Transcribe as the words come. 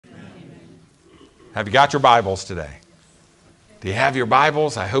Have you got your Bibles today? Do you have your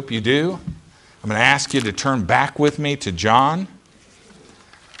Bibles? I hope you do. I'm going to ask you to turn back with me to John.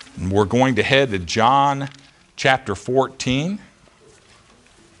 And we're going to head to John chapter 14.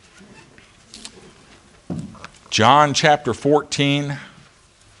 John chapter 14.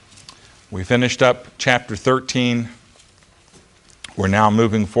 We finished up chapter 13. We're now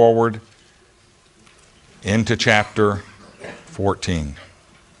moving forward into chapter 14.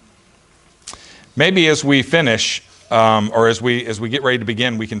 Maybe as we finish, or as we get ready to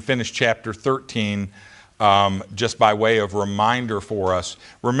begin, we can finish chapter 13 just by way of reminder for us.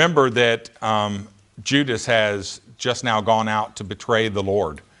 Remember that Judas has just now gone out to betray the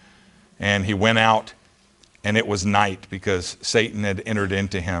Lord. And he went out, and it was night because Satan had entered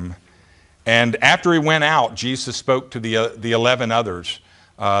into him. And after he went out, Jesus spoke to the 11 others,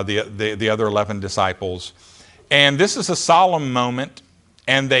 the other 11 disciples. And this is a solemn moment.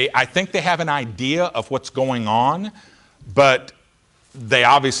 And I think they have an idea of what's going on, but they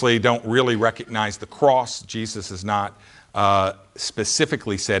obviously don't really recognize the cross. Jesus has not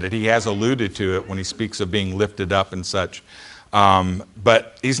specifically said it. He has alluded to it when he speaks of being lifted up and such.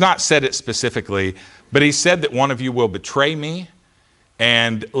 But he's not said it specifically. But he said that one of you will betray me.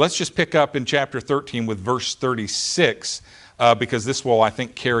 And let's just pick up in chapter 13 with verse 36, because this will, I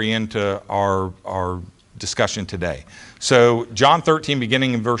think, carry into our discussion today. So John 13,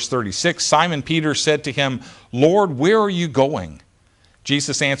 beginning in verse 36, Simon Peter said to him, "Lord, where are you going?"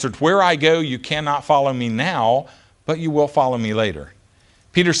 Jesus answered, "Where I go, you cannot follow me now, but you will follow me later."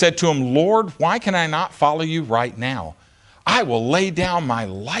 Peter said to him, "Lord, why can I not follow you right now? I will lay down my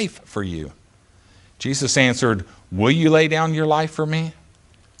life for you." Jesus answered, "Will you lay down your life for me?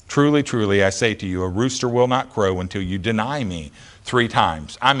 Truly, truly, I say to you, a rooster will not crow until you deny me 3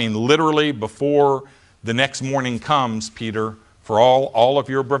 times. I mean, literally before the next morning comes, Peter, for all of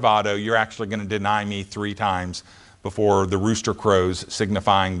your bravado, you're actually going to deny me 3 times before the rooster crows,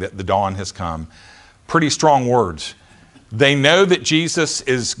 signifying that the dawn has come. Pretty strong words. They know that Jesus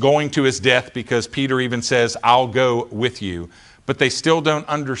is going to his death because Peter even says, "I'll go with you." But they still don't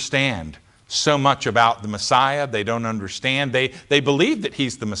understand so much about the Messiah. They don't understand. They believe that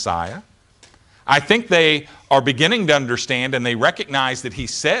he's the Messiah. I think they are beginning to understand, and they recognize that he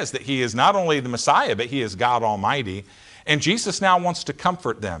says that he is not only the Messiah, but he is God Almighty. And Jesus now wants to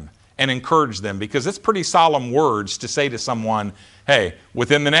comfort them and encourage them, because it's pretty solemn words to say to someone, hey,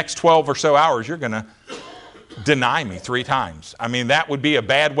 within the next 12 or so hours, you're going to deny me 3 times. I mean, that would be a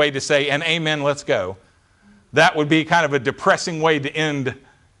bad way to say, and amen, let's go. That would be kind of a depressing way to end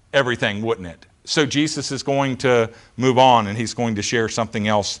everything, wouldn't it? So Jesus is going to move on, and he's going to share something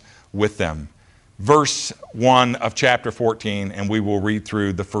else with them. Verse 1 of chapter 14, and we will read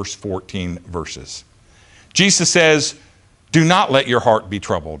through the first 14 verses. Jesus says, "Do not let your heart be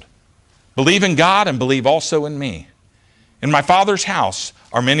troubled. Believe in God and believe also in me. In my Father's house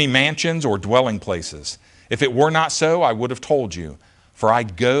are many mansions or dwelling places. If it were not so, I would have told you, for I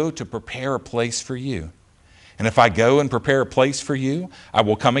go to prepare a place for you. And if I go and prepare a place for you, I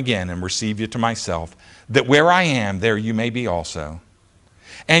will come again and receive you to myself, that where I am, there you may be also.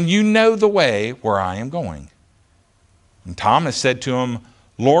 And you know the way where I am going." And Thomas said to him,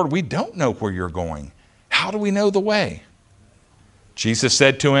 "Lord, we don't know where you're going. How do we know the way?" Jesus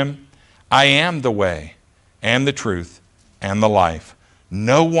said to him, "I am the way and the truth and the life.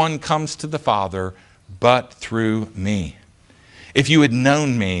 No one comes to the Father but through me. If you had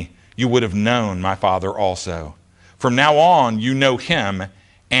known me, you would have known my Father also. From now on, you know him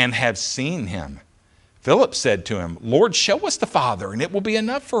and have seen him." Philip said to him, "Lord, show us the Father, and it will be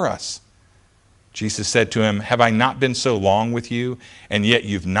enough for us." Jesus said to him, "Have I not been so long with you, and yet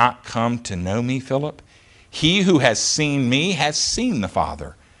you've not come to know me, Philip? He who has seen me has seen the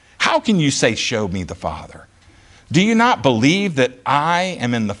Father. How can you say, 'Show me the Father'? Do you not believe that I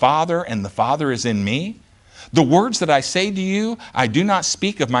am in the Father, and the Father is in me? The words that I say to you, I do not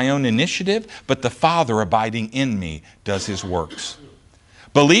speak of my own initiative, but the Father abiding in me does his works.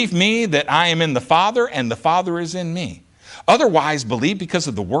 Believe me that I am in the Father, and the Father is in me. Otherwise, believe because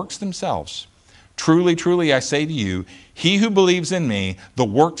of the works themselves. Truly, truly, I say to you, he who believes in me, the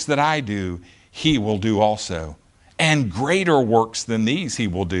works that I do, he will do also. And greater works than these he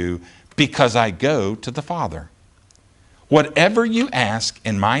will do, because I go to the Father. Whatever you ask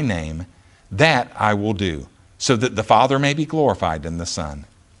in my name, that I will do, so that the Father may be glorified in the Son.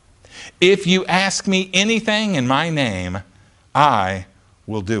 If you ask me anything in my name, I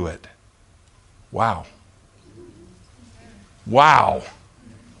will do it." Wow. Wow.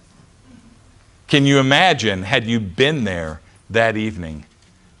 Can you imagine, had you been there that evening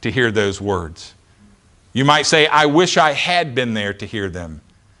to hear those words? You might say, "I wish I had been there to hear them."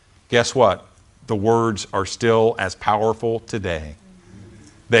 Guess what? the words are still as powerful today.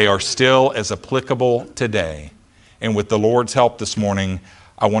 They are still as applicable today. And with the Lord's help this morning,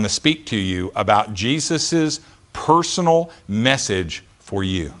 I want to speak to you about Jesus' personal message for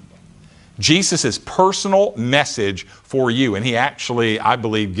you. Jesus' personal message for you. And he actually, I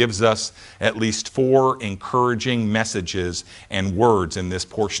believe, gives us at least 4 encouraging messages and words in this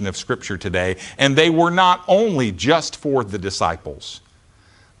portion of Scripture today. And they were not only just for the disciples,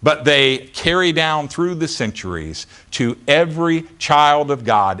 but they carry down through the centuries to every child of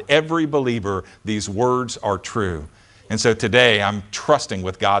God, every believer. These words are true. And so today I'm trusting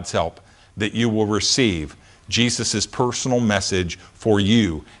with God's help that you will receive Jesus' personal message for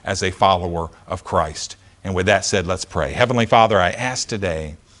you as a follower of Christ. And with that said, let's pray. Heavenly Father, I ask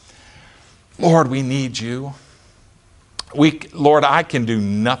today, Lord, we need you. Lord, I can do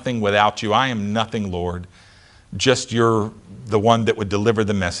nothing without you. I am nothing, Lord. Just you're the one that would deliver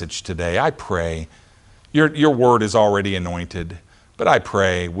the message today. I pray, your word is already anointed, but I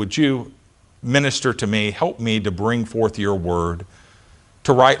pray, would you minister to me, help me to bring forth your word,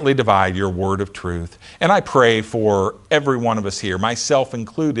 to rightly divide your word of truth. And I pray for every one of us here, myself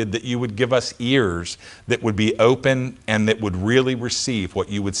included, that you would give us ears that would be open and that would really receive what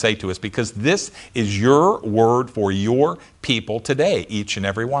you would say to us, because this is your word for your people today, each and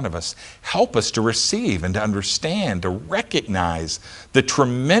every one of us. Help us to receive and to understand, to recognize the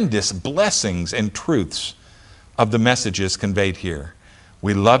tremendous blessings and truths of the messages conveyed here.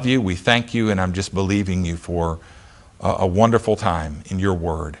 We love you, we thank you, and I'm just believing you for a wonderful time in your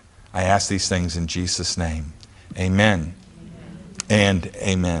word. I ask these things in Jesus' name. Amen and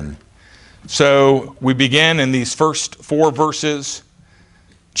amen. So we begin in these first 4 verses.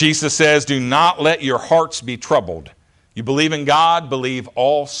 Jesus says, do not let your hearts be troubled. You believe in God, believe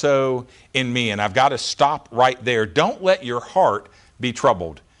also in me. And I've got to stop right there. Don't let your heart be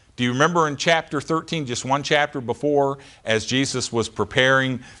troubled. Do you remember in chapter 13, just one chapter before, as Jesus was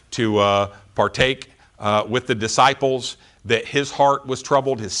preparing to partake with the disciples, that his heart was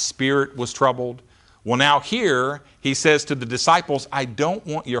troubled, his spirit was troubled? Well, now here he says to the disciples, I don't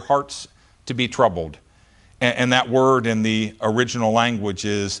want your hearts to be troubled. And that word in the original language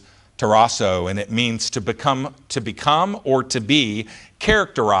is tarasso, and it means to become or to be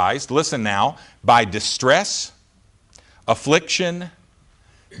characterized, listen now, by distress, affliction,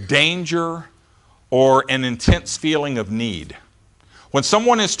 danger, or an intense feeling of need. When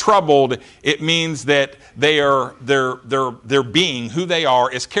someone is troubled, it means that their being, who they are,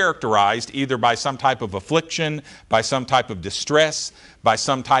 is characterized either by some type of affliction, by some type of distress, by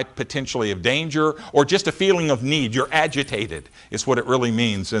some type potentially of danger, or just a feeling of need. You're agitated, is what it really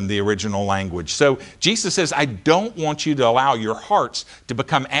means in the original language. So Jesus says, I don't want you to allow your hearts to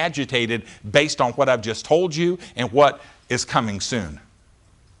become agitated based on what I've just told you and what is coming soon.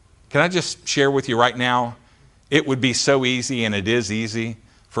 Can I just share with you right now? It would be so easy, and it is easy,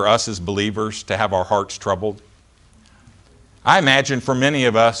 for us as believers to have our hearts troubled. I imagine for many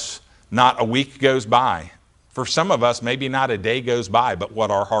of us, not a week goes by. For some of us, maybe not a day goes by, but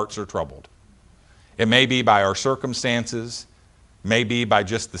what our hearts are troubled. It may be by our circumstances, maybe by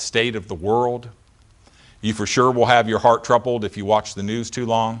just the state of the world. You for sure will have your heart troubled if you watch the news too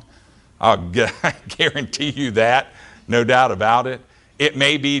long. I'll guarantee you that, no doubt about it. It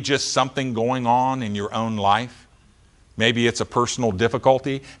may be just something going on in your own life. Maybe it's a personal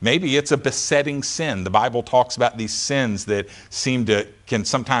difficulty. Maybe it's a besetting sin. The Bible talks about these sins that can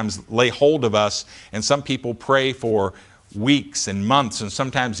sometimes lay hold of us, and some people pray for weeks and months and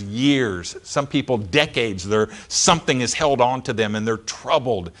sometimes years. Some people decades. Something is held on to them and they're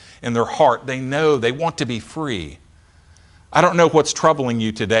troubled in their heart. They know they want to be free. I don't know what's troubling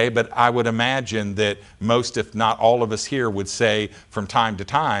you today, but I would imagine that most, if not all of us here, would say from time to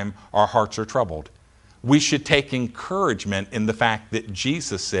time, our hearts are troubled. We should take encouragement in the fact that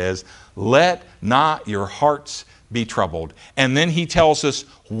Jesus says, let not your hearts be troubled. And then he tells us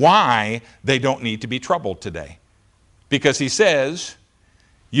why they don't need to be troubled today. Because he says,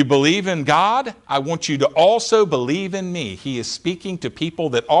 you believe in God, I want you to also believe in me. He is speaking to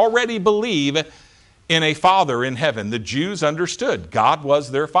people that already believe in a Father in heaven. The Jews understood God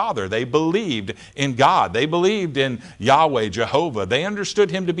was their Father. They believed in God. They believed in Yahweh, Jehovah. They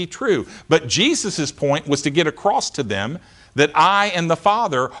understood him to be true. But Jesus' point was to get across to them that I and the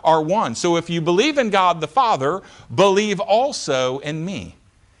Father are one. So if you believe in God the Father, believe also in me.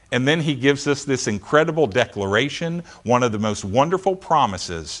 And then he gives us this incredible declaration, one of the most wonderful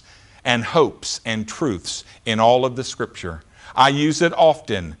promises and hopes and truths in all of the Scripture. I use it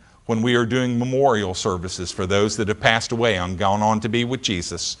often when we are doing memorial services for those that have passed away and gone on to be with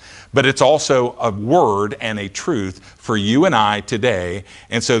Jesus. But it's also a word and a truth for you and I today.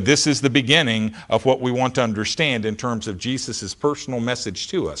 And so this is the beginning of what we want to understand in terms of Jesus' personal message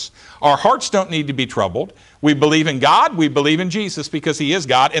to us. Our hearts don't need to be troubled. We believe in God, we believe in Jesus because he is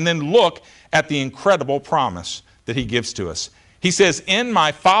God. And then look at the incredible promise that he gives to us. He says, in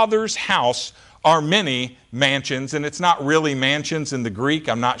my Father's house are many mansions, and it's not really mansions in the Greek.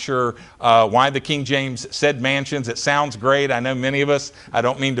 I'm not sure why the King James said mansions. It sounds great. I know many of us, I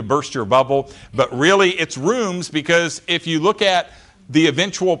don't mean to burst your bubble, but really it's rooms, because if you look at the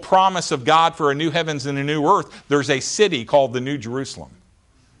eventual promise of God for a new heavens and a new earth, there's a city called the New Jerusalem.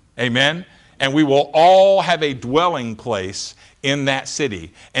 Amen? And we will all have a dwelling place in that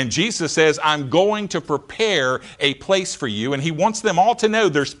city. And Jesus says, I'm going to prepare a place for you. And he wants them all to know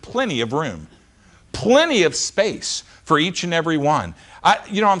there's plenty of room. Plenty of space for each and every one.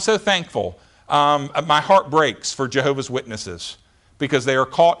 I'm so thankful. My heart breaks for Jehovah's Witnesses because they are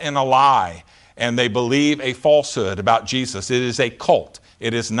caught in a lie and they believe a falsehood about Jesus. It is a cult.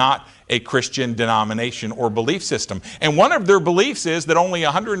 It is not a Christian denomination or belief system. And one of their beliefs is that only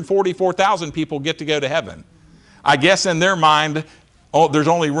 144,000 people get to go to heaven. I guess in their mind, there's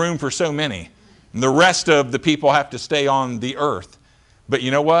only room for so many. And the rest of the people have to stay on the earth. But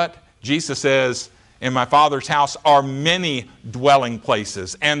you know what? Jesus says, in my Father's house are many dwelling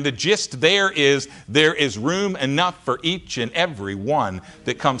places. And the gist there is room enough for each and every one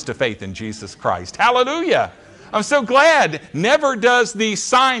that comes to faith in Jesus Christ. Hallelujah! I'm so glad. Never does the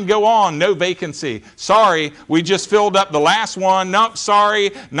sign go on, no vacancy. Sorry, we just filled up the last one. Nope, sorry,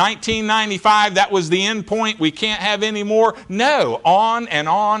 1995, that was the end point. We can't have any more. No, on and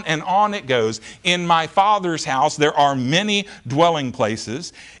on and on it goes. In my Father's house, there are many dwelling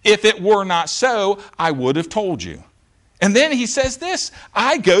places. If it were not so, I would have told you. And then he says this,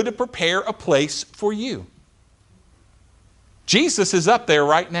 I go to prepare a place for you. Jesus is up there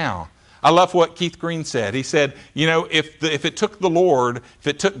right now. I love what Keith Green said. He said, if it took the Lord, if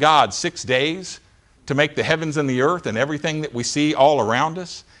it took God 6 days to make the heavens and the earth and everything that we see all around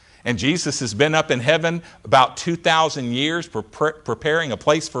us, and Jesus has been up in heaven about 2,000 years preparing a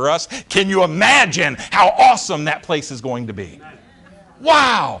place for us, can you imagine how awesome that place is going to be?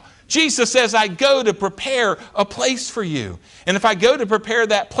 Wow! Jesus says, I go to prepare a place for you. And if I go to prepare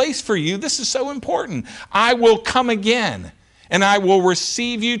that place for you, this is so important. I will come again. And I will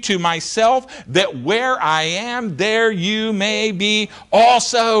receive you to myself, that where I am, there you may be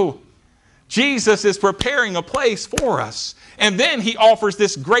also. Jesus is preparing a place for us. And then he offers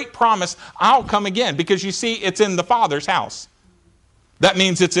this great promise, I'll come again. Because you see, it's in the Father's house. That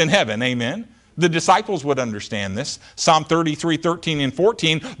means it's in heaven, amen? The disciples would understand this. Psalm 33, 13 and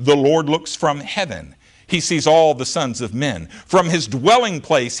 14, the Lord looks from heaven. He sees all the sons of men. From his dwelling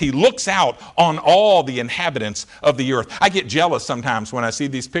place, he looks out on all the inhabitants of the earth. I get jealous sometimes when I see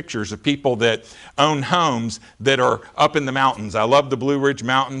these pictures of people that own homes that are up in the mountains. I love the Blue Ridge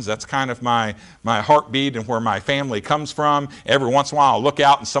Mountains. That's kind of my heartbeat and where my family comes from. Every once in a while, I'll look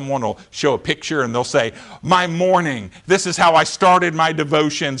out and someone will show a picture and they'll say, my morning, this is how I started my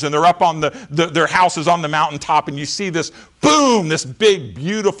devotions. And they're up on their houses on the mountaintop, and you see this boom, this big,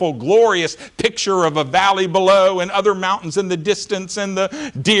 beautiful, glorious picture of a valley below and other mountains in the distance, and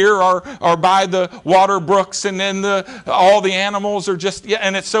the deer are by the water brooks, and then all the animals are just,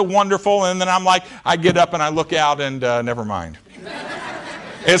 and it's so wonderful. And then I'm like, I get up and I look out and never mind.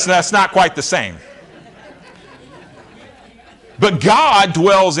 That's not quite the same. But God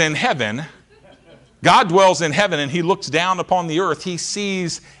dwells in heaven. God dwells in heaven, and he looks down upon the earth. He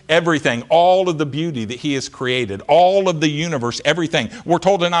sees everything, all of the beauty that he has created, all of the universe, everything. We're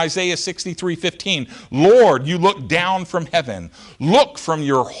told in Isaiah 63:15, Lord, you look down from heaven. Look from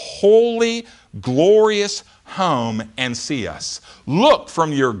your holy, glorious home and see us. Look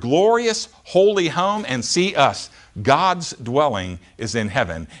from your glorious, holy home and see us. God's dwelling is in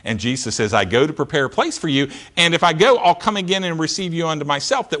heaven. And Jesus says, I go to prepare a place for you. And if I go, I'll come again and receive you unto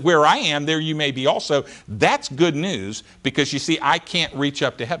myself, that where I am, there you may be also. That's good news, because you see, I can't reach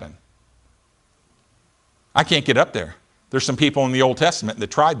up to heaven. I can't get up there. There's some people in the Old Testament that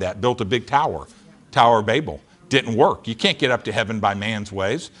tried that, built a big tower, Tower of Babel. Didn't work. You can't get up to heaven by man's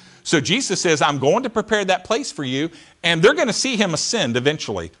ways. So Jesus says, I'm going to prepare that place for you, and they're going to see him ascend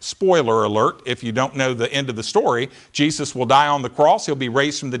eventually. Spoiler alert, if you don't know the end of the story, Jesus will die on the cross, he'll be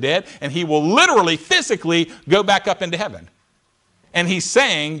raised from the dead, and he will literally, physically go back up into heaven. And he's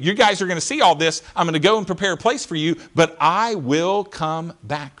saying, you guys are going to see all this, I'm going to go and prepare a place for you, but I will come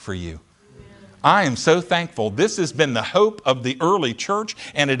back for you. I am so thankful. This has been the hope of the early church,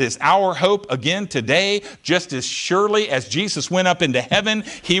 and it is our hope again today. Just as surely as Jesus went up into heaven,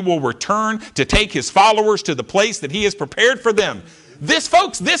 he will return to take his followers to the place that he has prepared for them. This,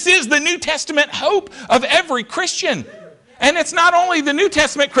 folks, this is the New Testament hope of every Christian. And it's not only the New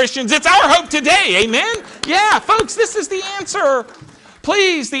Testament Christians, it's our hope today. Amen? Yeah, folks, this is the answer.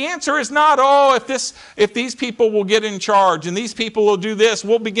 Please, the answer is not, if these people will get in charge and these people will do this,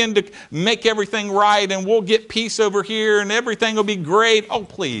 we'll begin to make everything right and we'll get peace over here and everything will be great. Oh,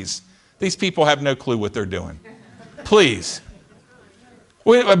 please. These people have no clue what they're doing. Please.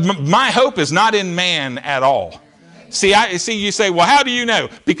 My hope is not in man at all. See, you say, well, how do you know?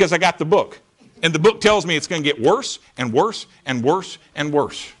 Because I got the book. And the book tells me it's going to get worse and worse and worse and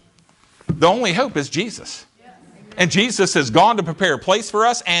worse. The only hope is Jesus. And Jesus has gone to prepare a place for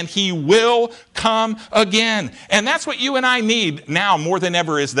us, and he will come again. And that's what you and I need now more than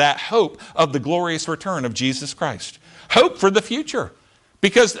ever, is that hope of the glorious return of Jesus Christ. Hope for the future.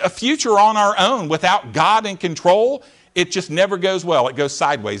 Because a future on our own without God in control, it just never goes well. It goes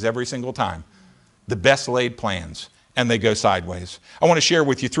sideways every single time. The best laid plans, and they go sideways. I want to share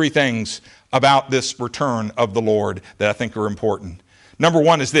with you 3 things about this return of the Lord that I think are important. Number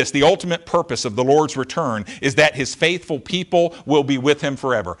 1 is this: the ultimate purpose of the Lord's return is that his faithful people will be with him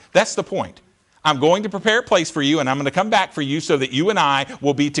forever. That's the point. I'm going to prepare a place for you, and I'm going to come back for you so that you and I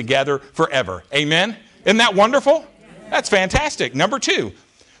will be together forever. Amen? Isn't that wonderful? That's fantastic. Number 2,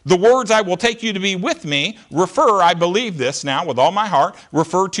 the words "I will take you to be with me" refer, I believe this now with all my heart,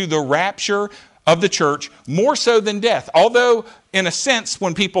 refer to the rapture of the church more so than death. Although, in a sense,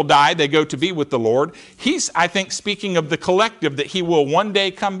 when people die, they go to be with the Lord. He's, I think, speaking of the collective, that he will one day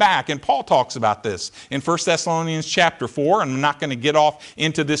come back. And Paul talks about this in 1 Thessalonians chapter 4. And I'm not going to get off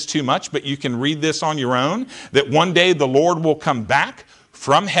into this too much, but you can read this on your own, that one day the Lord will come back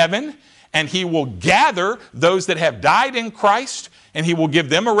from heaven and he will gather those that have died in Christ, and he will give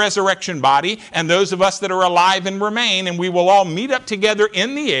them a resurrection body, and those of us that are alive and remain, and we will all meet up together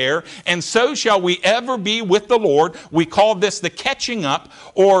in the air, and so shall we ever be with the Lord. We call this the catching up,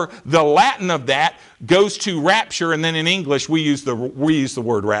 or the Latin of that goes to rapture, and then in English we use the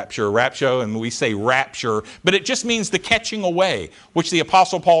word rapture, and we say rapture, but it just means the catching away, which the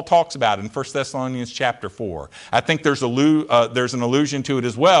Apostle Paul talks about in 1 Thessalonians chapter 4. I think there's an allusion to it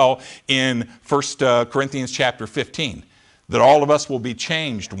as well in 1 Corinthians chapter 15. That all of us will be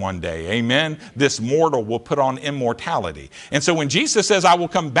changed one day. Amen? This mortal will put on immortality. And so when Jesus says, "I will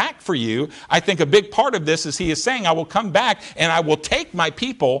come back for you," I think a big part of this is he is saying, I will come back and I will take my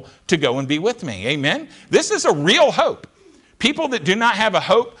people to go and be with me. Amen? This is a real hope. People that do not have a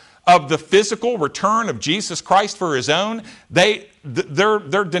hope of the physical return of Jesus Christ for his own, they're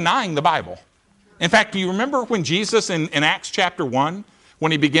denying the Bible. In fact, do you remember when Jesus in Acts chapter 1,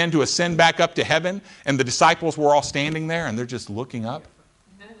 when he began to ascend back up to heaven, and the disciples were all standing there and they're just looking up?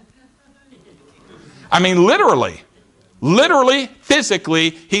 I mean, literally, physically,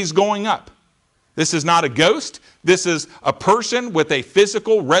 he's going up. This is not a ghost. This is a person with a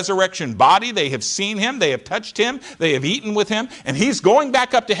physical resurrection body. They have seen him. They have touched him. They have eaten with him. And he's going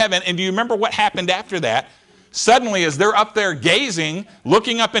back up to heaven. And do you remember what happened after that? Suddenly, as they're up there gazing,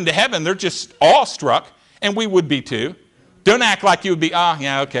 looking up into heaven, they're just awestruck. And we would be too. Don't act like you would be,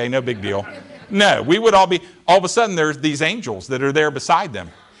 yeah, okay, no big deal. No, we would all be, all of a sudden there's these angels that are there beside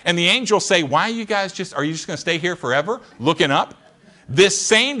them. And the angels say, are you just going to stay here forever looking up? This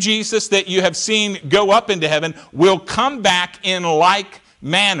same Jesus that you have seen go up into heaven will come back in like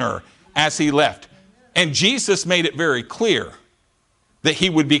manner as he left. And Jesus made it very clear that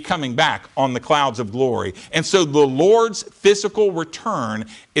he would be coming back on the clouds of glory. And so the Lord's physical return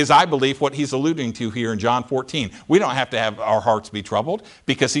is, I believe, what he's alluding to here in John 14. We don't have to have our hearts be troubled,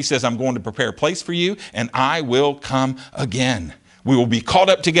 because he says, I'm going to prepare a place for you, and I will come again. We will be caught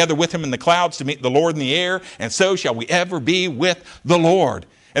up together with him in the clouds to meet the Lord in the air, and so shall we ever be with the Lord.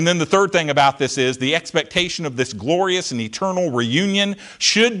 And then the third thing about this is the expectation of this glorious and eternal reunion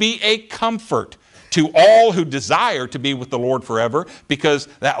should be a comfort to all who desire to be with the Lord forever, because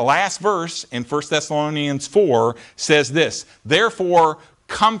that last verse in 1 Thessalonians 4 says this: therefore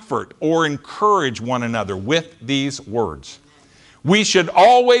comfort or encourage one another with these words. We should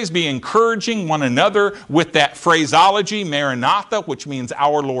always be encouraging one another with that phraseology, Maranatha, which means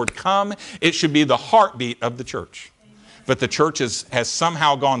our Lord come. It should be the heartbeat of the church. But the church has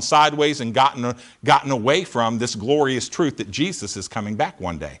somehow gone sideways and gotten away from this glorious truth that Jesus is coming back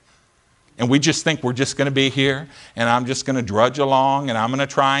one day. And we just think we're just going to be here, and I'm just going to drudge along, and I'm going to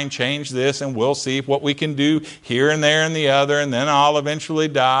try and change this, and we'll see what we can do here and there and the other, and then I'll eventually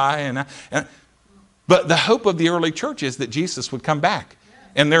die. But the hope of the early church is that Jesus would come back.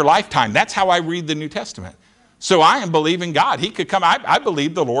 in their lifetime. That's how I read the New Testament. So I am believing God. He could come. I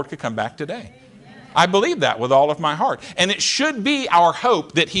believe the Lord could come back today. I believe that with all of my heart. And it should be our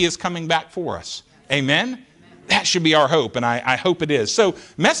hope that he is coming back for us. Amen? That should be our hope, and I hope it is. So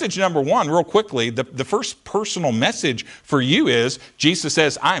message number one, real quickly, the first personal message for you is, Jesus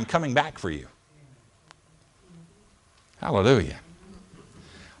says, I am coming back for you. Hallelujah.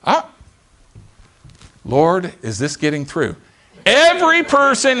 Lord, is this getting through? Every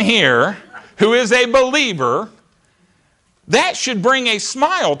person here who is a believer, that should bring a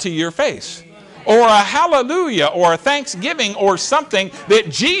smile to your face, or a hallelujah, or a thanksgiving, or something that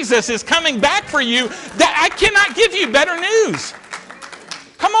Jesus is coming back for you. That I cannot give you better news.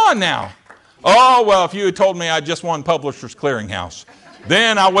 Come on now. Oh, well, if you had told me I just won Publishers Clearinghouse,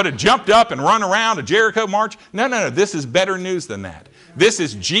 then I would have jumped up and run around a Jericho march. No. This is better news than that. This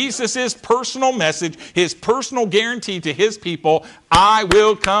is Jesus' personal message, his personal guarantee to his people. I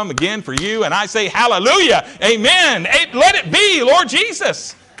will come again for you. And I say, hallelujah, amen. Let it be, Lord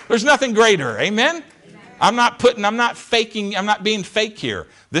Jesus. There's nothing greater. Amen? I'm not faking, I'm not being fake here.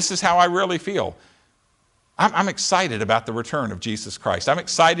 This is how I really feel. I'm excited about the return of Jesus Christ. I'm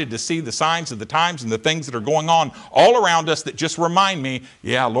excited to see the signs of the times and the things that are going on all around us that just remind me,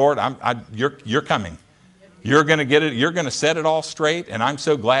 yeah, Lord, you're coming. You're going to get it. You're going to set it all straight, and I'm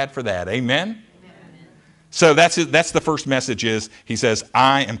so glad for that. Amen? So that's the first message is, he says,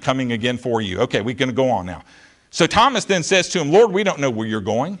 I am coming again for you. Okay, we're going to go on now. So Thomas then says to him, Lord, we don't know where you're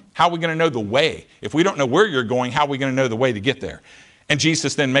going. How are we going to know the way? If we don't know where you're going, how are we going to know the way to get there? And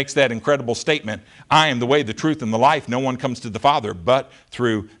Jesus then makes that incredible statement, I am the way, the truth, and the life. No one comes to the Father but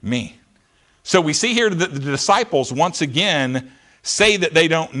through me. So we see here that the disciples once again say that they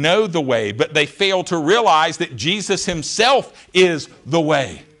don't know the way, but they fail to realize that Jesus himself is the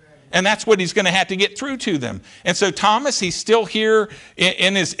way. And that's what he's going to have to get through to them. And so Thomas, he's still here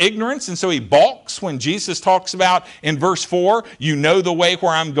in his ignorance, and so he balks when Jesus talks about in verse 4, you know the way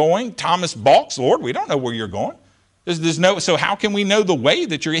where I'm going. Thomas balks, Lord, we don't know where you're going. So how can we know the way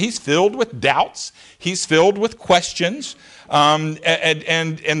that he's filled with doubts. He's filled with questions. And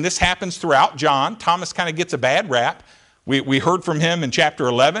this happens throughout John. Thomas kind of gets a bad rap. We heard from him in chapter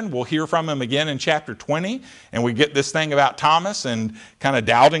 11. We'll hear from him again in chapter 20. And we get this thing about Thomas and kind of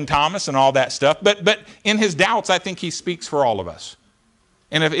doubting Thomas and all that stuff. But in his doubts, I think he speaks for all of us.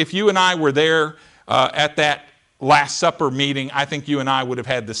 And if you and I were there at that Last Supper meeting, I think you and I would have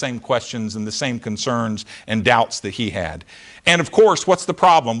had the same questions and the same concerns and doubts that he had. And of course, what's the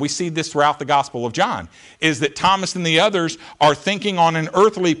problem? We see this throughout the Gospel of John, is that Thomas and the others are thinking on an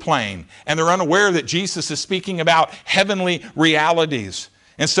earthly plane, and they're unaware that Jesus is speaking about heavenly realities.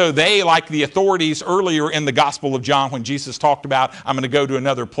 And so they, like the authorities earlier in the Gospel of John, when Jesus talked about, I'm going to go to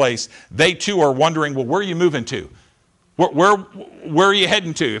another place, they too are wondering, well, where are you moving to? Where are you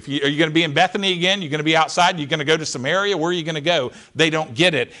heading to? Are you going to be in Bethany again? You're going to be outside? You're going to go to Samaria? Where are you going to go? They don't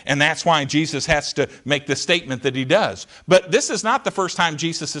get it. And that's why Jesus has to make the statement that he does. But this is not the first time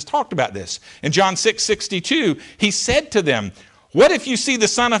Jesus has talked about this. In John 6:62, he said to them, what if you see the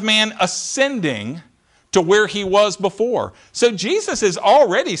Son of Man ascending to where he was before? So Jesus has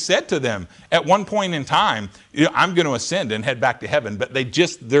already said to them at one point in time, I'm going to ascend and head back to heaven, but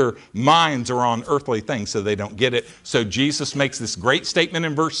their minds are on earthly things, so they don't get it. So Jesus makes this great statement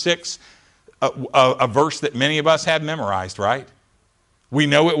in verse 6, a verse that many of us have memorized, right? We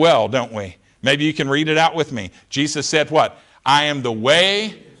know it well, don't we? Maybe you can read it out with me. Jesus said what? I am the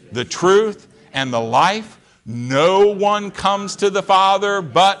way, the truth, and the life. No one comes to the Father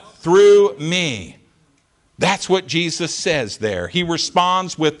but through me. That's what Jesus says there. He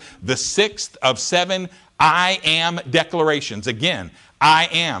responds with the 6th of 7 I am declarations. Again, I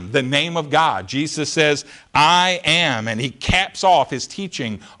am, the name of God. Jesus says, I am. And he caps off his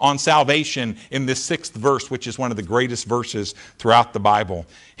teaching on salvation in this 6th verse, which is one of the greatest verses throughout the Bible.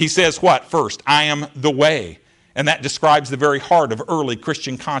 He says what? First, I am the way. And that describes the very heart of early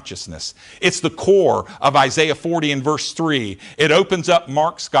Christian consciousness. It's the core of Isaiah 40 and verse 3. It opens up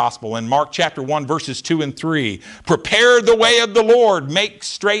Mark's gospel in Mark chapter 1 verses 2 and 3. Prepare the way of the Lord, make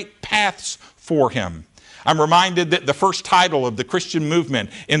straight paths for him. I'm reminded that the first title of the Christian movement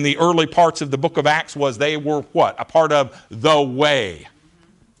in the early parts of the book of Acts was they were what? A part of the way.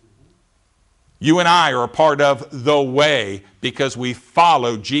 You and I are a part of the way because we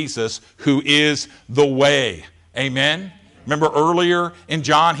follow Jesus, who is the way. Amen? Remember earlier in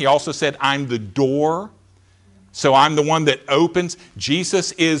John, he also said, I'm the door. So I'm the one that opens.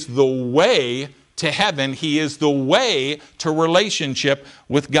 Jesus is the way to heaven. He is the way to relationship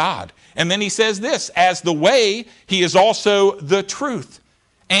with God. And then he says this, as the way, he is also the truth.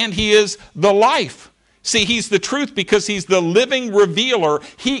 And he is the life. See, he's the truth because he's the living revealer.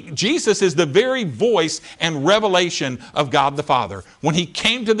 Jesus is the very voice and revelation of God the Father. When he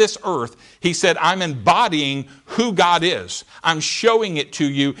came to this earth, he said, I'm embodying who God is. I'm showing it to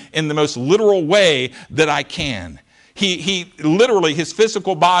you in the most literal way that I can. He literally, his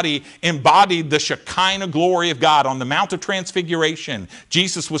physical body embodied the Shekinah glory of God on the Mount of Transfiguration.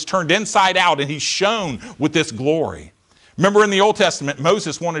 Jesus was turned inside out and he's shone with this glory. Remember in the Old Testament,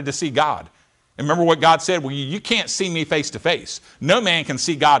 Moses wanted to see God. And remember what God said? Well, you can't see me face to face. No man can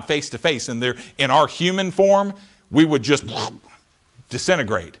see God face to face. And in our human form, we would just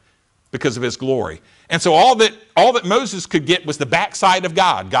disintegrate because of his glory. And so all that Moses could get was the backside of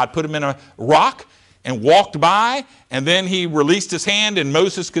God. God put him in a rock and walked by, and then he released his hand, and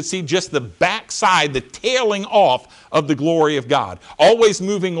Moses could see just the backside, the tailing off of the glory of God. Always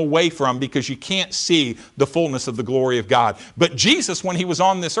moving away from, because you can't see the fullness of the glory of God. But Jesus, when he was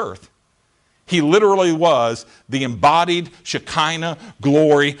on this earth, he literally was the embodied Shekinah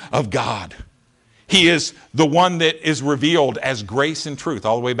glory of God. He is the one that is revealed as grace and truth,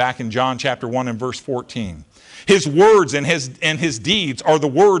 all the way back in John chapter 1 and verse 14. His words and his deeds are the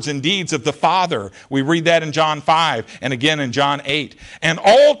words and deeds of the Father. We read that in John 5 and again in John 8. And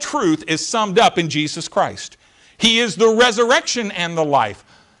all truth is summed up in Jesus Christ. He is the resurrection and the life,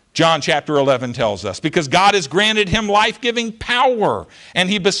 John chapter 11 tells us, because God has granted him life-giving power, and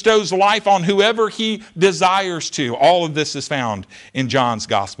he bestows life on whoever he desires to. All of this is found in John's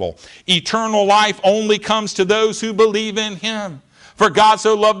gospel. Eternal life only comes to those who believe in him. For God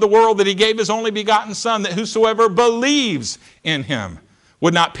so loved the world that he gave his only begotten Son, that whosoever believes in him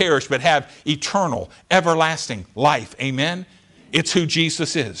would not perish, but have eternal, everlasting life. Amen? It's who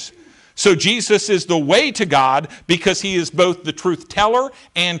Jesus is. So Jesus is the way to God because he is both the truth teller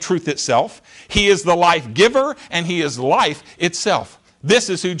and truth itself. He is the life giver and he is life itself. This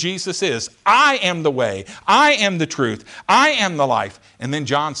is who Jesus is. I am the way. I am the truth. I am the life. And then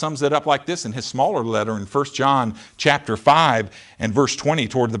John sums it up like this in his smaller letter in 1 John chapter 5 and verse 20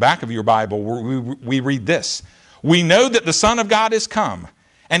 toward the back of your Bible, where we read this. We know that the Son of God is come,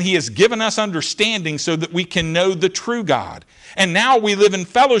 and he has given us understanding so that we can know the true God. And now we live in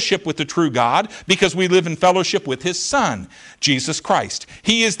fellowship with the true God because we live in fellowship with his Son, Jesus Christ.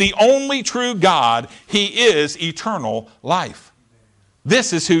 He is the only true God. He is eternal life.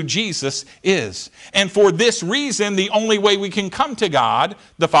 This is who Jesus is. And for this reason, the only way we can come to God,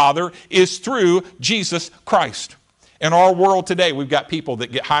 the Father, is through Jesus Christ. In our world today, we've got people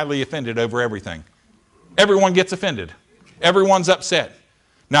that get highly offended over everything. Everyone gets offended. Everyone's upset.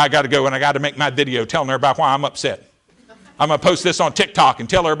 Now I got to go and I got to make my video telling everybody why I'm upset. I'm going to post this on TikTok and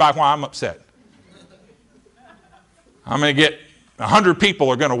tell everybody why I'm upset. I'm going to get 100 people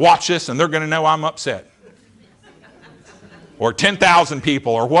are going to watch this and they're going to know I'm upset. Or 10,000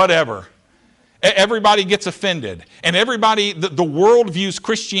 people or whatever. Everybody gets offended. And everybody, the world views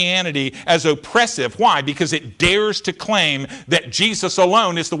Christianity as oppressive. Why? Because it dares to claim that Jesus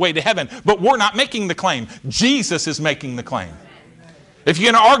alone is the way to heaven. But we're not making the claim. Jesus is making the claim. If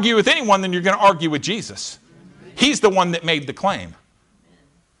you're going to argue with anyone, then you're going to argue with Jesus. He's the one that made the claim.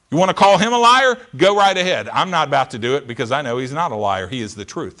 You want to call him a liar? Go right ahead. I'm not about to do it because I know he's not a liar. He is the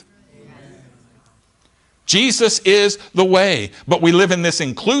truth. Jesus is the way, but we live in this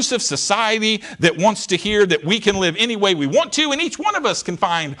inclusive society that wants to hear that we can live any way we want to, and each one of us can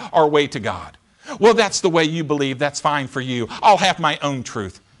find our way to God. Well, that's the way you believe. That's fine for you. I'll have my own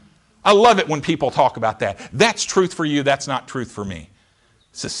truth. I love it when people talk about that. That's truth for you. That's not truth for me.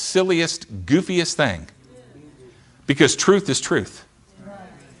 It's the silliest, goofiest thing. Because truth is truth.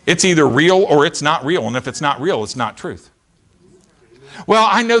 It's either real or it's not real. And if it's not real, it's not truth. Well,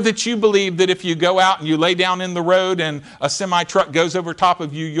 I know that you believe that if you go out and you lay down in the road and a semi-truck goes over top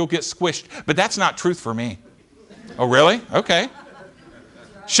of you, you'll get squished. But that's not truth for me. Oh, really? Okay.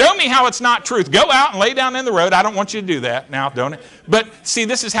 Show me how it's not truth. Go out and lay down in the road. I don't want you to do that now, don't it? But see,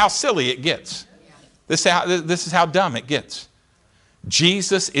 this is how silly it gets. This is how dumb it gets.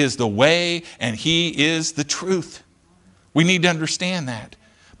 Jesus is the way and he is the truth. We need to understand that.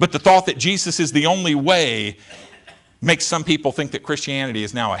 But the thought that Jesus is the only way makes some people think that Christianity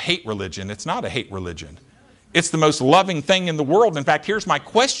is now a hate religion. It's not a hate religion. It's the most loving thing in the world. In fact, here's my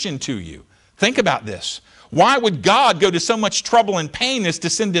question to you. Think about this. Why would God go to so much trouble and pain as to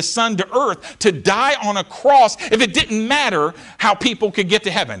send his Son to earth to die on a cross if it didn't matter how people could get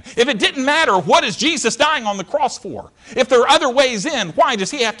to heaven? If it didn't matter, what is Jesus dying on the cross for? If there are other ways in, why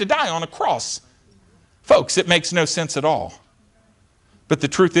does he have to die on a cross? Folks, it makes no sense at all. But the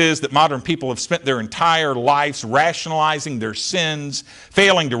truth is that modern people have spent their entire lives rationalizing their sins,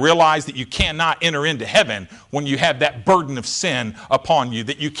 failing to realize that you cannot enter into heaven when you have that burden of sin upon you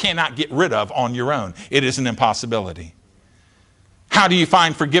that you cannot get rid of on your own. It is an impossibility. How do you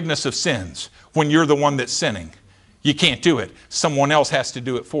find forgiveness of sins when you're the one that's sinning? You can't do it. Someone else has to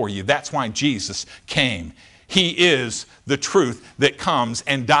do it for you. That's why Jesus came. He is the truth that comes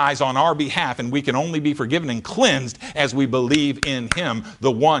and dies on our behalf, and we can only be forgiven and cleansed as we believe in Him, the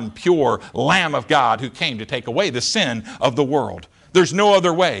one pure Lamb of God who came to take away the sin of the world. There's no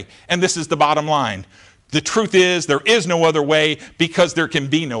other way, and this is the bottom line. The truth is there is no other way because there can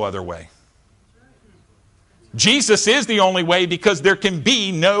be no other way. Jesus is the only way because there can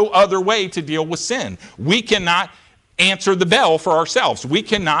be no other way to deal with sin. We cannot answer the bell for ourselves. We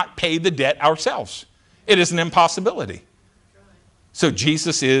cannot pay the debt ourselves. It is an impossibility. So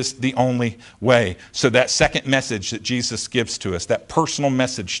Jesus is the only way. So that second message that Jesus gives to us, that personal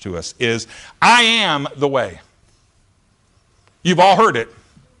message to us is, I am the way. You've all heard it.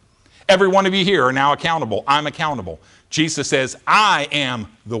 Every one of you here are now accountable. I'm accountable. Jesus says, I am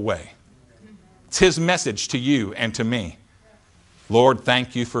the way. It's His message to you and to me. Lord,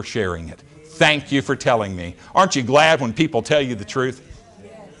 thank you for sharing it. Thank you for telling me. Aren't you glad when people tell you the truth?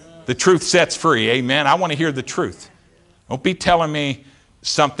 The truth sets free. Amen. I want to hear the truth. Don't be telling me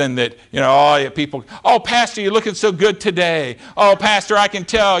something that, people, oh, Pastor, you're looking so good today. Oh, Pastor, I can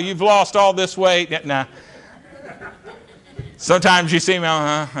tell you've lost all this weight. Nah. Sometimes you see me,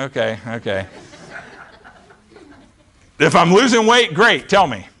 okay. If I'm losing weight, great, tell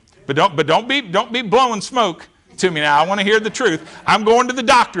me. But don't be blowing smoke to me now. I want to hear the truth. I'm going to the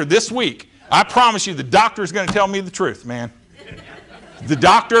doctor this week. I promise you the doctor is going to tell me the truth, man. The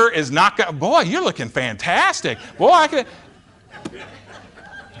doctor is not going to, boy, you're looking fantastic. Boy,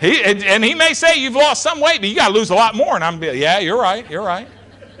 he may say you've lost some weight, but you got to lose a lot more. And yeah, you're right.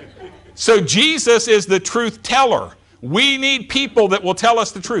 So Jesus is the truth teller. We need people that will tell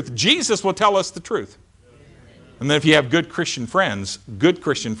us the truth. Jesus will tell us the truth. And then if you have good Christian friends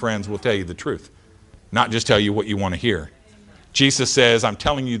will tell you the truth, not just tell you what you want to hear. Jesus says, I'm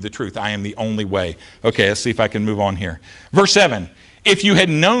telling you the truth. I am the only way. Okay, let's see if I can move on here. Verse 7. If you had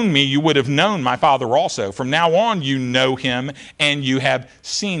known me, you would have known my Father also. From now on, you know Him and you have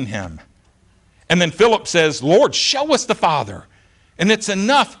seen Him. And then Philip says, Lord, show us the Father, and it's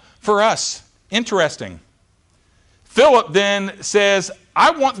enough for us. Interesting. Philip then says,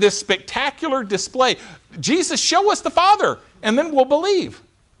 I want this spectacular display. Jesus, show us the Father, and then we'll believe.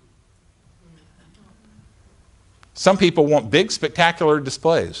 Some people want big, spectacular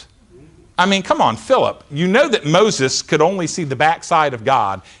displays. I mean, come on, Philip. You know that Moses could only see the backside of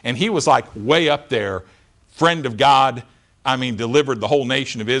God, and he was like way up there, friend of God. I mean, delivered the whole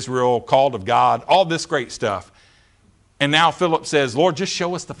nation of Israel, called of God, all this great stuff. And now Philip says, Lord, just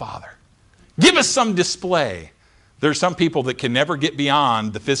show us the Father. Give us some display. There's some people that can never get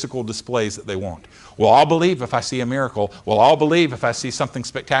beyond the physical displays that they want. Well, I'll believe if I see a miracle. Well, I'll believe if I see something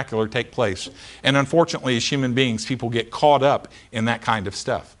spectacular take place. And unfortunately, as human beings, people get caught up in that kind of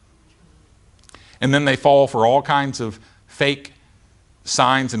stuff. And then they fall for all kinds of fake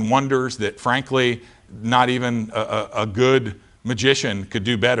signs and wonders that, frankly, not even a good magician could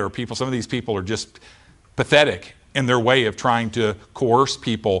do better. Some of these people are just pathetic in their way of trying to coerce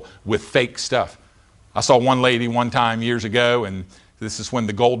people with fake stuff. I saw one lady one time years ago, and this is when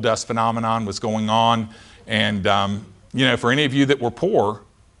the gold dust phenomenon was going on. And, for any of you that were poor,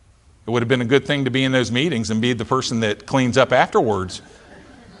 it would have been a good thing to be in those meetings and be the person that cleans up afterwards.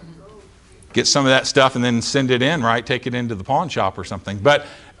 Get some of that stuff and then send it in, right? Take it into the pawn shop or something. But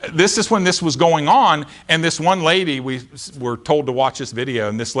this is when this was going on, and this one lady, we were told to watch this video,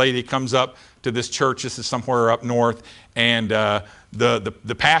 and this lady comes up to this church. This is somewhere up north, and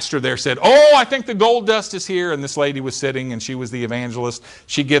the pastor there said, oh, I think the gold dust is here. And this lady was sitting, and she was the evangelist.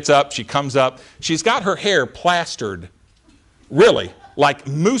 She gets up, she comes up. She's got her hair plastered, really, like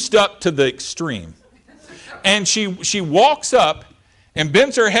moosed up to the extreme. And she walks up and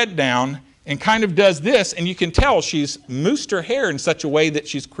bends her head down and kind of does this, and you can tell she's moosed her hair in such a way that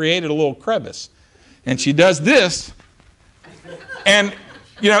she's created a little crevice. And she does this, and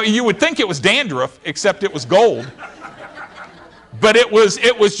you would think it was dandruff, except it was gold. But it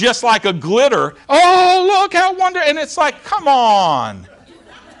was just like a glitter. Oh, look how wonderful. And it's like, come on.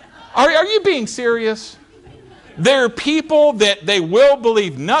 Are you being serious? There are people that they will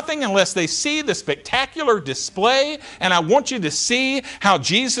believe nothing unless they see the spectacular display. And I want you to see how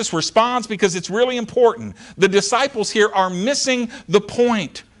Jesus responds, because it's really important. The disciples here are missing the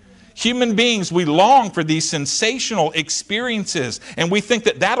point. Human beings, we long for these sensational experiences, and we think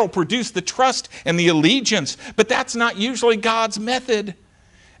that that'll produce the trust and the allegiance. But that's not usually God's method.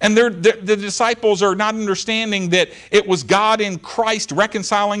 And the disciples are not understanding that it was God in Christ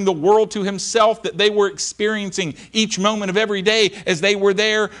reconciling the world to himself that they were experiencing each moment of every day as they were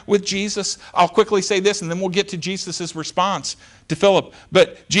there with Jesus. I'll quickly say this and then we'll get to Jesus' response to Philip.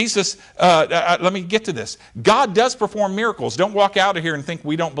 But Jesus, let me get to this. God does perform miracles. Don't walk out of here and think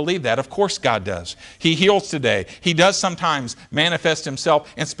we don't believe that. Of course God does. He heals today. He does sometimes manifest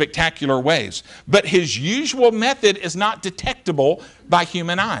himself in spectacular ways. But his usual method is not detectable by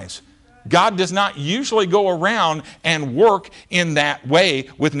human eyes. God does not usually go around and work in that way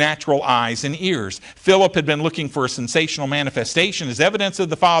with natural eyes and ears. Philip had been looking for a sensational manifestation as evidence of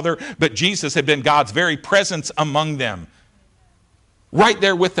the Father, but Jesus had been God's very presence among them. Right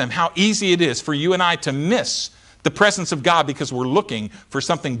there with them. How easy it is for you and I to miss the presence of God because we're looking for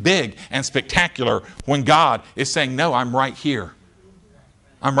something big and spectacular when God is saying, no, I'm right here.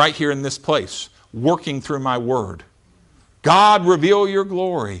 I'm right here in this place, working through my word. God, reveal your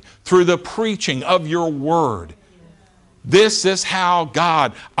glory through the preaching of your word. This is how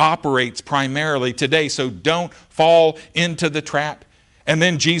God operates primarily today, so don't fall into the trap. And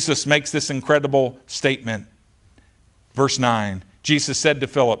then Jesus makes this incredible statement. Verse 9, Jesus said to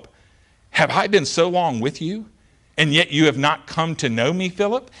Philip, have I been so long with you, and yet you have not come to know me,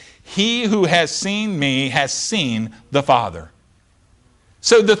 Philip? He who has seen me has seen the Father.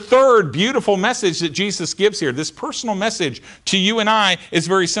 So the third beautiful message that Jesus gives here, this personal message to you and I, is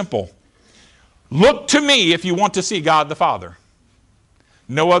very simple. Look to me if you want to see God the Father.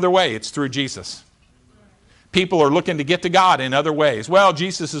 No other way. It's through Jesus. People are looking to get to God in other ways. Well,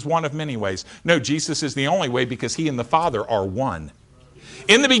 Jesus is one of many ways. No, Jesus is the only way because he and the Father are one.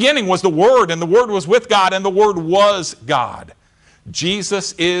 In the beginning was the Word, and the Word was with God, and the Word was God.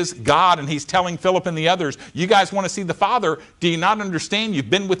 Jesus is God, and he's telling Philip and the others, you guys want to see the Father? Do you not understand? You've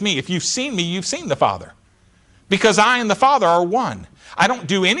been with me. If you've seen me, you've seen the Father. Because I and the Father are one. I don't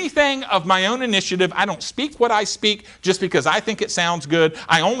do anything of my own initiative. I don't speak what I speak just because I think it sounds good.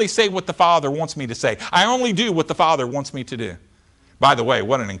 I only say what the Father wants me to say. I only do what the Father wants me to do. By the way,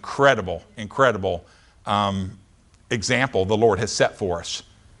 what an incredible example the Lord has set for us.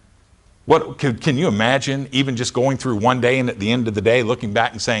 Can you imagine even just going through one day and at the end of the day looking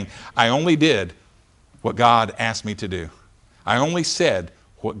back and saying, I only did what God asked me to do. I only said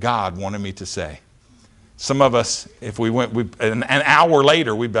what God wanted me to say. Some of us, if we went an hour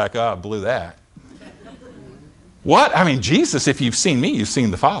later, we'd be like, oh, I blew that. What? I mean, Jesus, if you've seen me, you've seen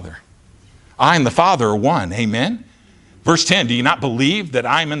the Father. I and the Father are one. Amen? Verse 10, do you not believe that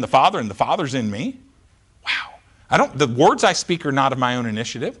I am in the Father and the Father's in me? Wow. The words I speak are not of my own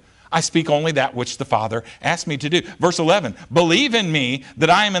initiative. I speak only that which the Father asked me to do. Verse 11, believe in me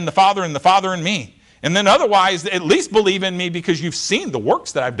that I am in the Father and the Father in me. And then otherwise, at least believe in me because you've seen the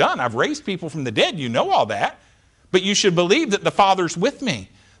works that I've done. I've raised people from the dead. You know all that. But you should believe that the Father's with me,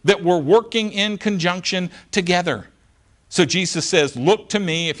 that we're working in conjunction together. So Jesus says, look to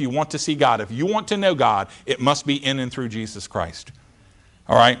me if you want to see God. If you want to know God, it must be in and through Jesus Christ.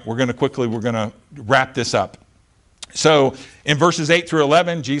 All right, we're going to wrap this up. So in verses 8 through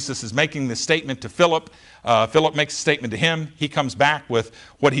 11, Jesus is making this statement to Philip. Philip makes a statement to him. He comes back with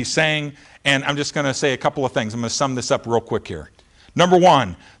what he's saying. And I'm just going to say a couple of things. I'm going to sum this up real quick here. Number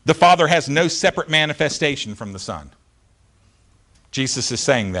one, the Father has no separate manifestation from the Son. Jesus is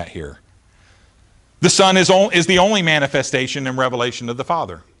saying that here. The Son is the only manifestation and revelation of the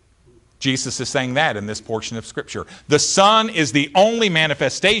Father. Jesus is saying that in this portion of Scripture. The Son is the only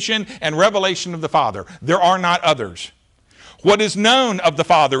manifestation and revelation of the Father. There are not others. What is known of the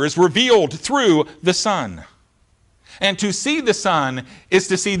Father is revealed through the Son. And to see the Son is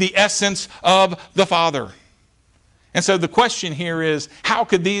to see the essence of the Father. And so the question here is, how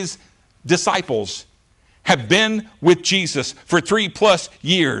could these disciples have been with Jesus for 3+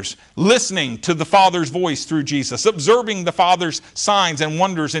 years, listening to the Father's voice through Jesus, observing the Father's signs and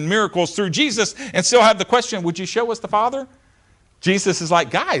wonders and miracles through Jesus, and still have the question, would you show us the Father? Jesus is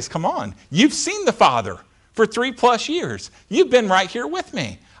like, guys, come on. You've seen the Father for 3+ years. You've been right here with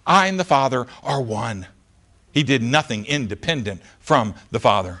me. I and the Father are one. He did nothing independent from the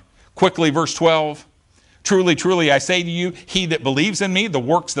Father. Quickly, verse 12. Truly, truly, I say to you, he that believes in me, the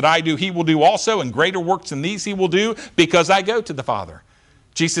works that I do, he will do also, and greater works than these he will do, because I go to the Father.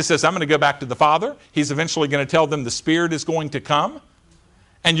 Jesus says, I'm going to go back to the Father. He's eventually going to tell them the Spirit is going to come,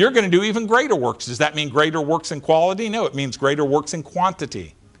 and you're going to do even greater works. Does that mean greater works in quality? No, it means greater works in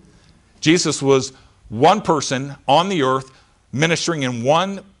quantity. Jesus was one person on the earth, ministering in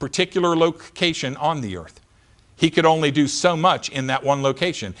one particular location on the earth. He could only do so much in that one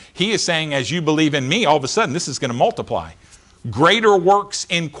location. He is saying, as you believe in me, all of a sudden this is going to multiply. Greater works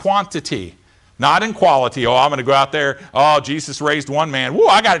in quantity. Not in quality. Oh, I'm going to go out there. Oh, Jesus raised one man. Whoa,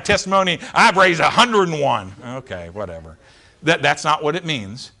 I got a testimony. I've raised 101. Okay, whatever. That's not what it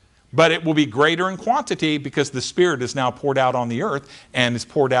means. But it will be greater in quantity because the Spirit is now poured out on the earth and is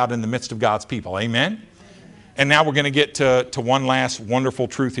poured out in the midst of God's people. Amen? And now we're going to get to one last wonderful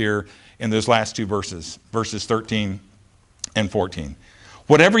truth here in those last two verses, verses 13 and 14.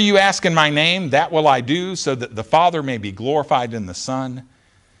 Whatever you ask in my name, that will I do, so that the Father may be glorified in the Son.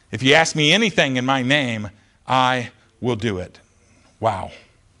 If you ask me anything in my name, I will do it. Wow.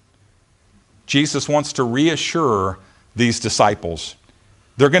 Jesus wants to reassure these disciples.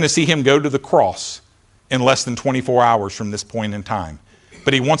 They're going to see him go to the cross in less than 24 hours from this point in time.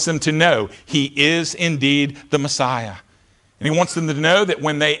 But he wants them to know he is indeed the Messiah. And he wants them to know that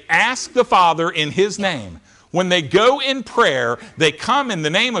when they ask the Father in his name, when they go in prayer, they come in the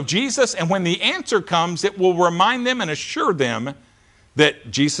name of Jesus, and when the answer comes, it will remind them and assure them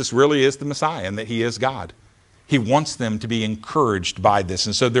that Jesus really is the Messiah and that he is God. He wants them to be encouraged by this.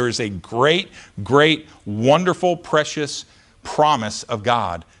 And so there is a great, great, wonderful, precious promise of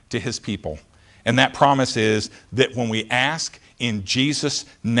God to his people. And that promise is that when we ask in Jesus'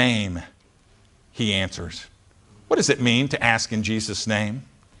 name, he answers. What does it mean to ask in Jesus' name?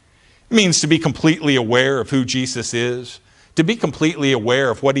 It means to be completely aware of who Jesus is, to be completely aware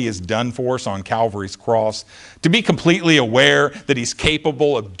of what he has done for us on Calvary's cross, to be completely aware that he's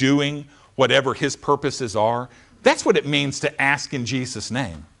capable of doing whatever his purposes are. That's what it means to ask in Jesus'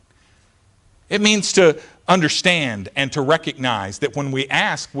 name. It means to understand and to recognize that when we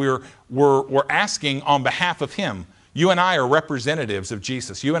ask, we're asking on behalf of him. You and I are representatives of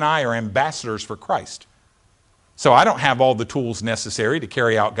Jesus. You and I are ambassadors for Christ. So I don't have all the tools necessary to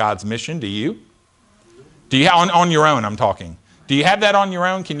carry out God's mission. Do you? Do you on your own, I'm talking. Do you have that on your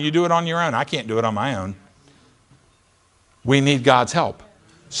own? Can you do it on your own? I can't do it on my own. We need God's help.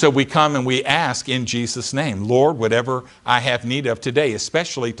 So we come and we ask in Jesus' name, Lord, whatever I have need of today,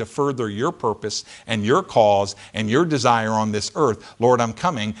 especially to further your purpose and your cause and your desire on this earth. Lord, I'm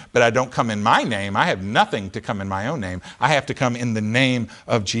coming, but I don't come in my name. I have nothing to come in my own name. I have to come in the name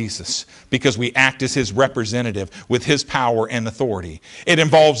of Jesus because we act as his representative with his power and authority. It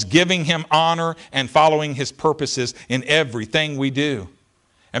involves giving him honor and following his purposes in everything we do.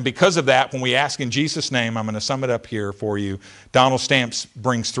 And because of that, when we ask in Jesus' name, I'm going to sum it up here for you. Donald Stamps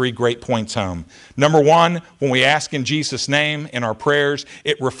brings 3 great points home. Number 1, when we ask in Jesus' name in our prayers,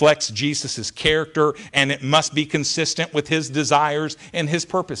 it reflects Jesus' character, and it must be consistent with his desires and his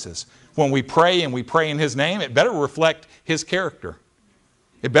purposes. When we pray and we pray in his name, it better reflect his character.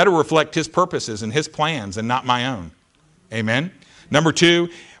 It better reflect his purposes and his plans and not my own. Amen? Number 2,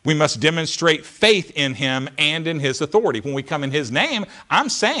 we must demonstrate faith in him and in his authority. When we come in his name, I'm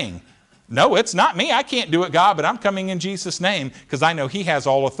saying, no, it's not me. I can't do it, God, but I'm coming in Jesus' name because I know he has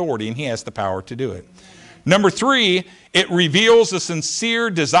all authority and he has the power to do it. Number 3, it reveals a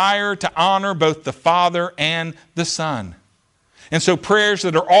sincere desire to honor both the Father and the Son. And so prayers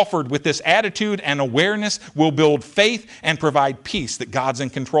that are offered with this attitude and awareness will build faith and provide peace that God's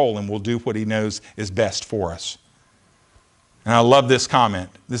in control and will do what he knows is best for us. And I love this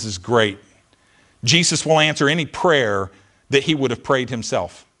comment. This is great. Jesus will answer any prayer that he would have prayed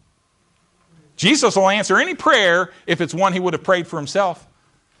himself. Jesus will answer any prayer if it's one he would have prayed for himself.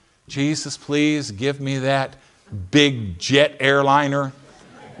 Jesus, please give me that big jet airliner.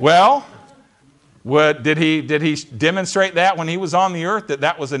 Well, did he demonstrate that when he was on the earth,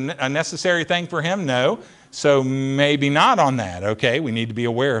 that was a necessary thing for him? No. So maybe not on that, okay? We need to be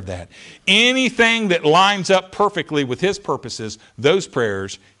aware of that. Anything that lines up perfectly with his purposes, those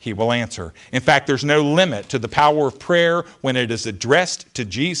prayers he will answer. In fact, there's no limit to the power of prayer when it is addressed to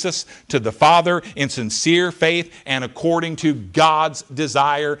Jesus, to the Father, in sincere faith and according to God's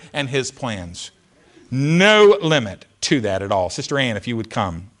desire and his plans. No limit to that at all. Sister Ann, if you would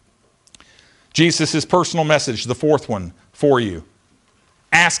come. Jesus' personal message, the 4th one for you.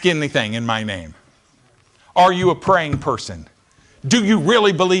 Ask anything in my name. Are you a praying person? Do you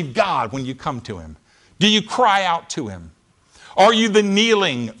really believe God when you come to him? Do you cry out to him? Are you the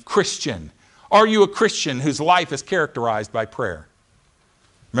kneeling Christian? Are you a Christian whose life is characterized by prayer?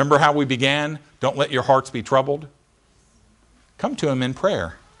 Remember how we began? Don't let your hearts be troubled. Come to him in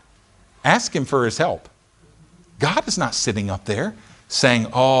prayer. Ask him for his help. God is not sitting up there saying,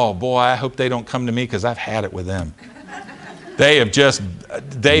 oh boy, I hope they don't come to me because I've had it with them.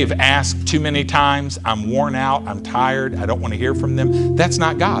 They've asked too many times. I'm worn out. I'm tired. I don't want to hear from them. That's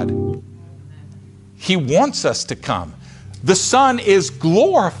not God. He wants us to come. The Son is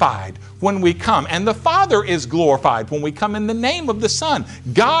glorified when we come, and the Father is glorified when we come in the name of the Son.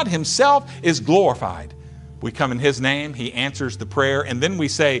 God himself is glorified. We come in his name. He answers the prayer, and then we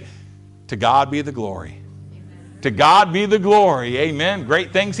say, To God be the glory. To God be the glory. Amen.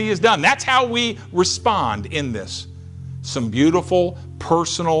 Great things He has done. That's how we respond in this. Some beautiful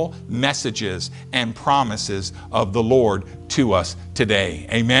personal messages and promises of the Lord to us today.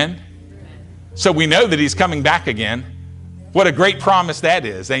 Amen. So we know that He's coming back again. What a great promise that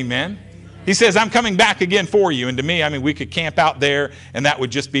is. Amen. He says, I'm coming back again for you. And to me, I mean, we could camp out there and that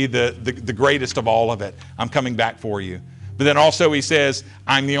would just be the greatest of all of it. I'm coming back for you. But then also He says,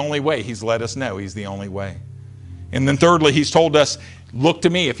 I'm the only way. He's let us know He's the only way. And then thirdly, He's told us, look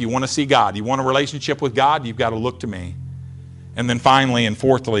to me if you want to see God. You want a relationship with God, you've got to look to me. And then finally and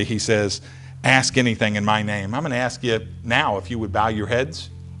fourthly, He says, ask anything in my name. I'm going to ask you now if you would bow your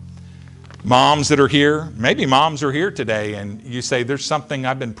heads. Moms that are here, maybe moms are here today and you say, there's something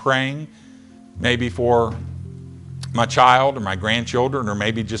I've been praying, maybe for my child or my grandchildren, or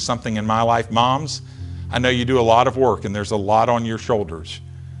maybe just something in my life. Moms, I know you do a lot of work and there's a lot on your shoulders.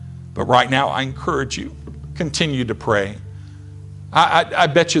 But right now, I encourage you, continue to pray. I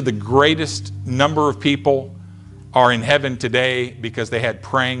bet you the greatest number of people are in heaven today because they had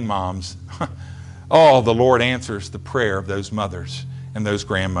praying moms. Oh, the Lord answers the prayer of those mothers and those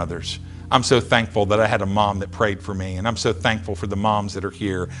grandmothers. I'm so thankful that I had a mom that prayed for me, and I'm so thankful for the moms that are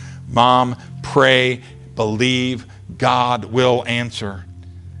here. Mom, pray, believe, God will answer.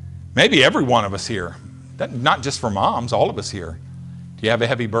 Maybe every one of us here, not just for moms, all of us here. Do you have a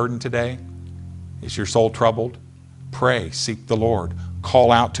heavy burden today? Is your soul troubled? Pray, seek the Lord.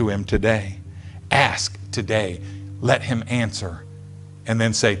 Call out to Him today. Ask today. Let Him answer. And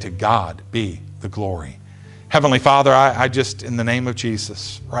then say, to God be the glory. Heavenly Father, I just, in the name of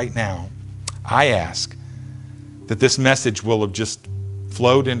Jesus, right now, I ask that this message will have just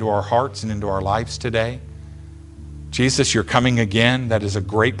flowed into our hearts and into our lives today. Jesus, you're coming again. That is a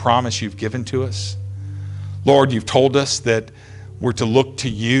great promise you've given to us. Lord, you've told us that we're to look to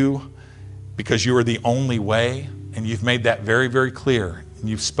you because you are the only way, and you've made that very, very clear, and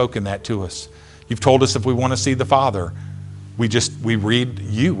you've spoken that to us. You've told us if we want to see the Father, we read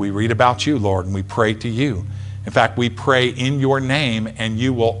you. We read about you, Lord, and we pray to you. In fact, we pray in your name, and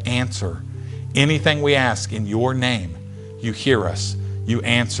you will answer. Anything we ask in your name, you hear us, you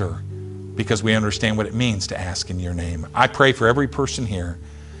answer, because we understand what it means to ask in your name. I pray for every person here.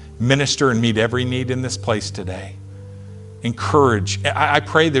 Minister and meet every need in this place today. Encourage. I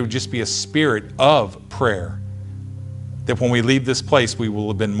pray there would just be a spirit of prayer, that when we leave this place, we will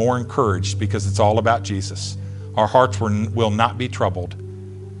have been more encouraged because it's all about Jesus. Our hearts will not be troubled.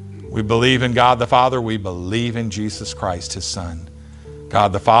 We believe in God the Father. We believe in Jesus Christ, His Son.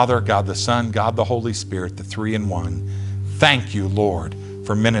 God the Father, God the Son, God the Holy Spirit, the three in one. Thank you, Lord,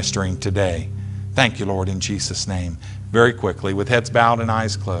 for ministering today. Thank you, Lord, in Jesus' name. Very quickly, with heads bowed and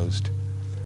eyes closed.